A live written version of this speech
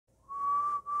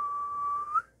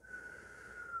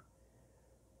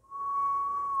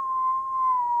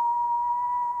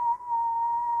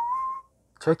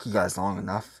Took you guys long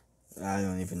enough. I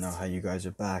don't even know how you guys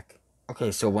are back.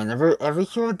 Okay, so whenever every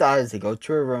hero dies, they go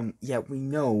to a room. Yeah, we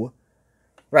know.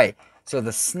 Right, so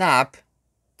the snap,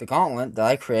 the gauntlet that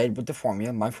I created with the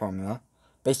formula, my formula,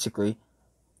 basically,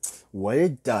 what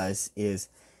it does is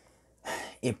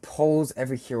it pulls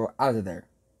every hero out of there.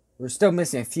 We're still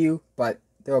missing a few, but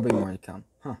there will be more to come.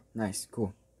 Huh, nice,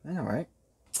 cool. I know, right?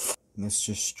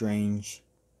 Mr. Strange,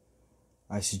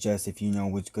 I suggest if you know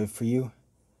what's good for you,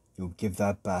 you'll give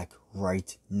that back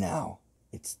right now.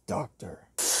 It's Doctor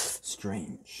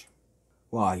Strange.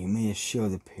 Wow, you made a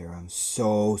shield appear. I'm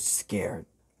so scared.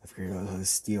 I figured out how to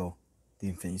steal the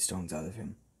Infinity Stones out of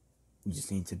him. We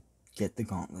just need to get the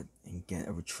gauntlet and get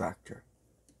a retractor.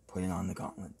 Put it on the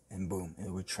gauntlet, and boom,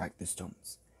 it'll retract the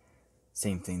stones.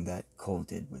 Same thing that Cole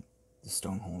did with the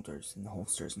stone holders and the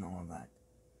holsters and all of that.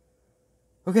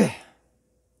 Okay.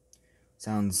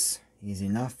 Sounds easy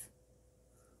enough.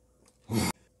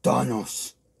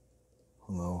 Thanos!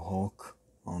 Hello, Hulk.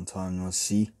 Long time no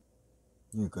see.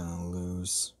 You're gonna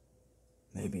lose.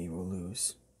 Maybe we'll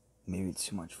lose. Maybe it's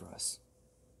too much for us.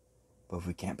 But if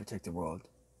we can't protect the world,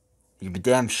 you can be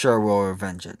damn sure we'll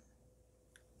revenge it.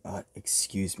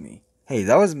 Excuse me. Hey,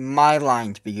 that was my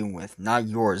line to begin with, not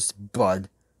yours, bud.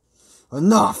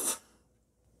 Enough!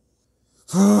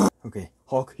 Okay,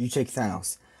 Hulk, you take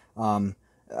Thanos.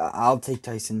 I'll take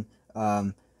Tyson.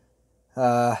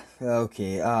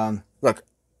 Okay, look,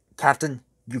 Captain,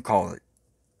 you call it.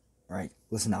 Alright,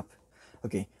 listen up.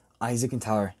 Okay, Isaac and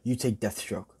Tyler, you take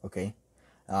Deathstroke, okay?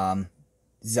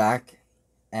 Zach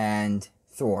and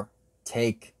Thor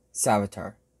take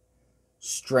Savitar.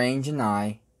 Strange and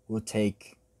I will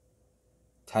take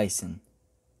Tyson,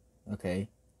 okay?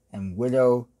 And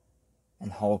Widow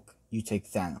and Hulk, you take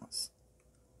Thanos.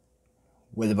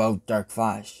 What about Dark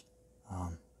Flash?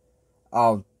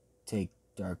 I'll take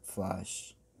Dark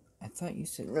Flash. I thought you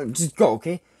said... No, just go,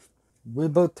 okay? What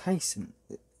about Tyson?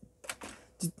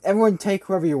 Just everyone take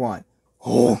whoever you want.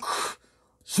 Hulk!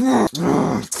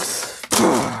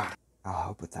 I'll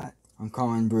help with that. I'm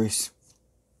calling Bruce.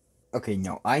 Okay,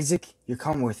 no. Isaac, you're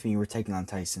coming with me. We're taking on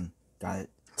Tyson. Got it.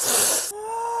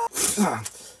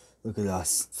 Look at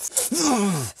us.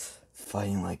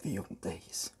 Fighting like the old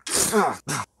days.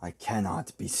 I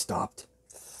cannot be stopped.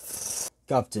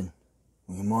 Captain,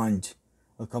 will you mind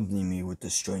accompanying me with the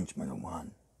strange metal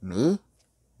man? Me?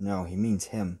 No, he means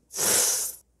him.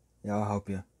 Yeah, I'll help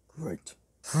you. Great.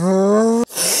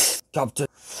 Captain!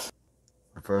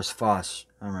 Reverse Flash,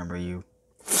 I remember you.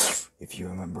 If you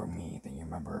remember me, then you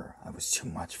remember I was too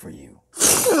much for you.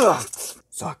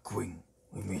 Zarkwing,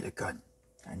 we meet again.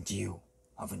 And you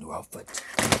have a new outfit.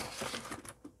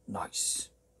 Nice.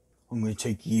 I'm gonna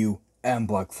take you and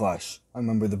Black Flash. I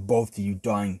remember the both of you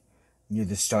dying near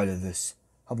the start of this.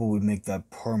 How about we make that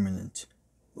permanent?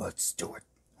 Let's do it.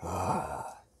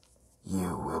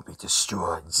 You will be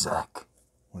destroyed, Zack.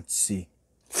 Let's see.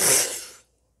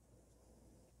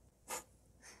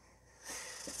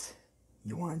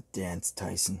 You want to dance,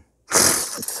 Tyson?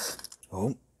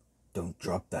 Oh, don't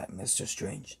drop that, Mr.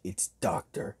 Strange. It's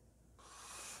Doctor.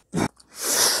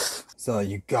 So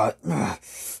you got...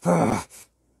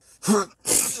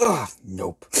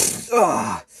 Nope.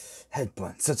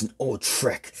 Headbutt, such an old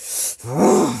trick.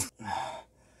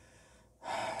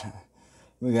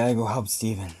 We gotta go help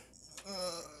Steven.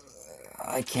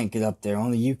 I can't get up there,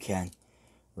 only you can.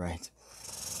 Right.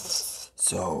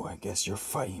 So, I guess you're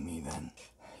fighting me then.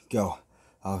 Go.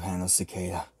 I'll handle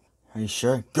Cicada. Are you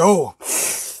sure? Go!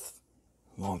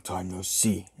 Long time no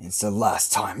see. It's the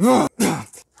last time.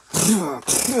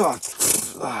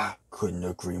 Couldn't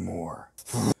agree more.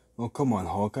 Oh, come on,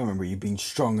 Hulk. I remember you being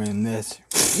stronger than this.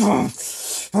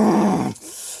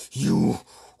 You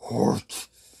hurt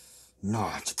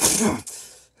not.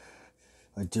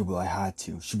 I did what I had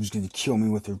to. She was gonna kill me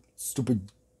with her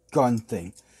stupid gun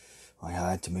thing. I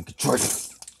had to make a choice.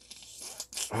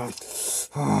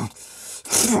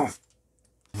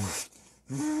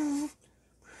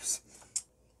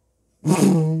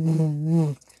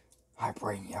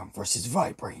 Vibranium versus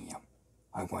Vibranium.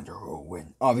 I wonder who will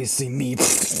win. Obviously me.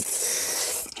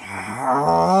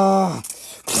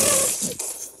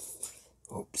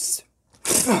 Oops.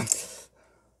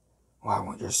 Why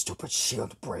won't your stupid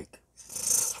shield break?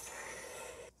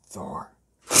 Thor.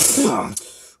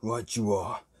 What you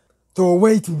are. Throw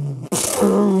away.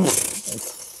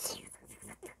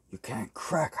 You can't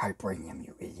crack Vibranium,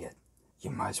 you idiot. You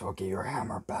might as well get your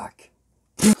hammer back.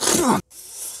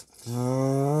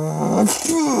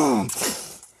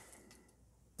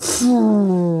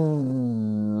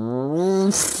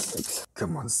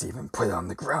 Come on, Steven, put it on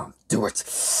the ground. Do it.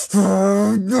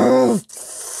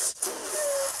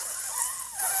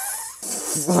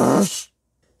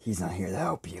 He's not here to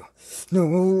help you.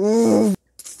 No.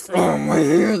 Oh, my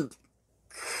hand.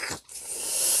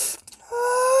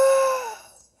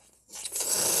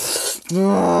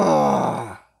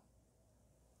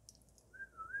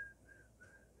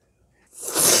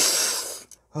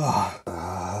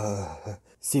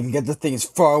 See if we can get the thing as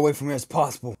far away from here as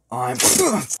possible. I'm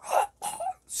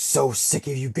so sick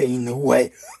of you getting in the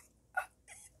way.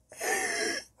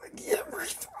 I can't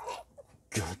breathe.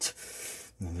 Good.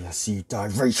 Maybe I'll see you die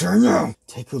right here now.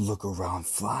 Take a look around,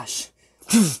 Flash.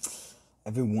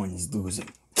 Everyone is losing.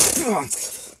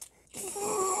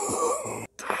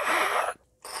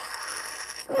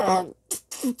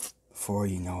 Before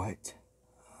you know it,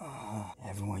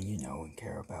 everyone you know and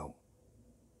care about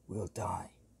will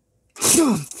die.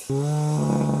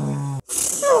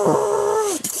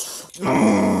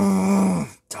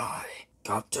 Die,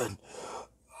 Captain.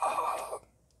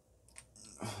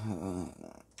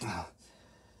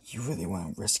 You really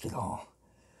want to risk it all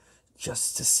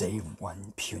just to save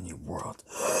one puny world?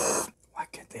 Why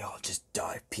can't they all just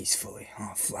die peacefully,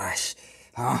 huh, Flash?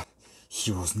 Huh?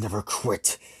 Heroes never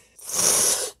quit.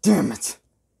 Damn it!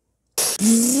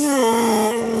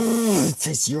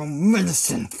 Taste your own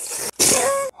medicine.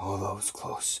 Oh, that was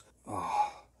close.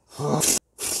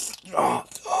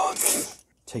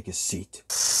 Take a seat.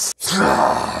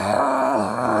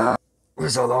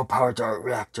 Where's our low power dart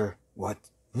reactor? What?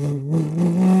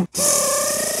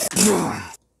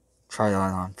 Try that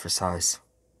on for size.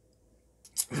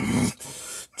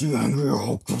 The angrier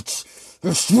Hulk gets,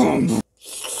 the stronger.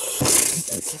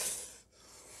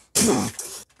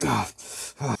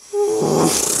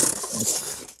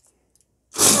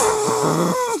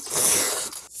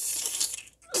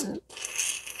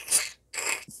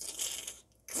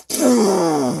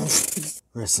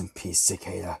 Rest in peace,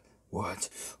 Cicada. What?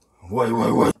 Wait.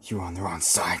 You're on the wrong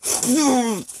side.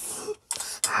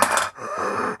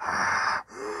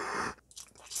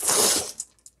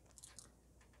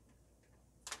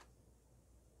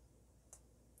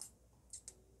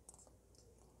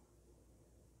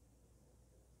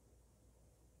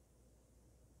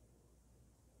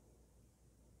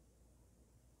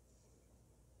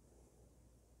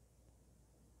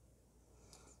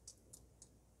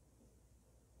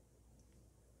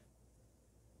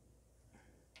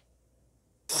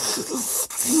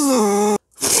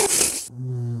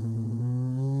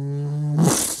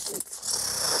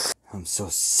 I'm so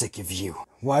sick of you.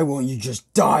 Why won't you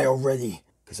just die already?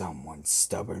 Because I'm one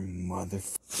stubborn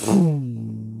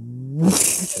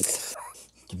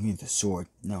Give me the sword.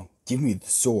 No. Give me the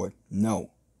sword. No.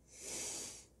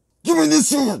 Give me the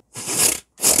sword!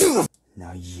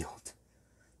 Now yield.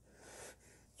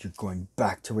 You're going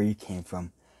back to where you came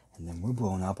from, and then we're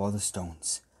blowing up all the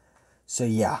stones. So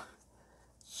yeah,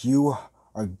 you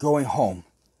are going home.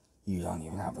 You don't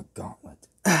even have a gauntlet.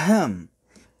 Ahem.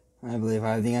 I believe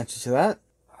I have the answer to that.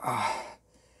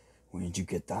 Where did you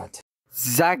get that?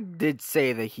 Zack did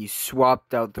say that he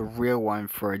swapped out the real one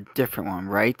for a different one,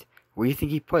 right? Where do you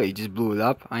think he put it? He just blew it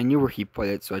up? I knew where he put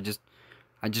it, so I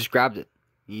just grabbed it.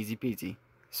 Easy peasy.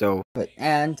 So,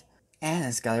 and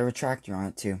it's got a retractor on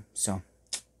it too. So,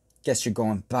 guess you're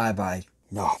going bye-bye.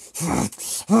 No.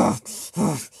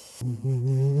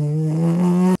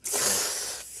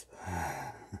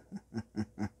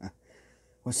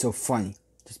 What's so funny?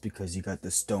 Just because you got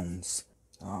the stones.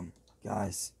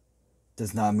 Guys,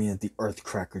 does not mean that the Earth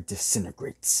Cracker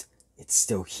disintegrates. It's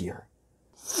still here.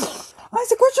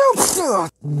 Isaac, watch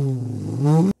out!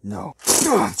 No.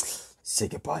 Say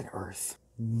goodbye to Earth.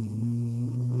 No.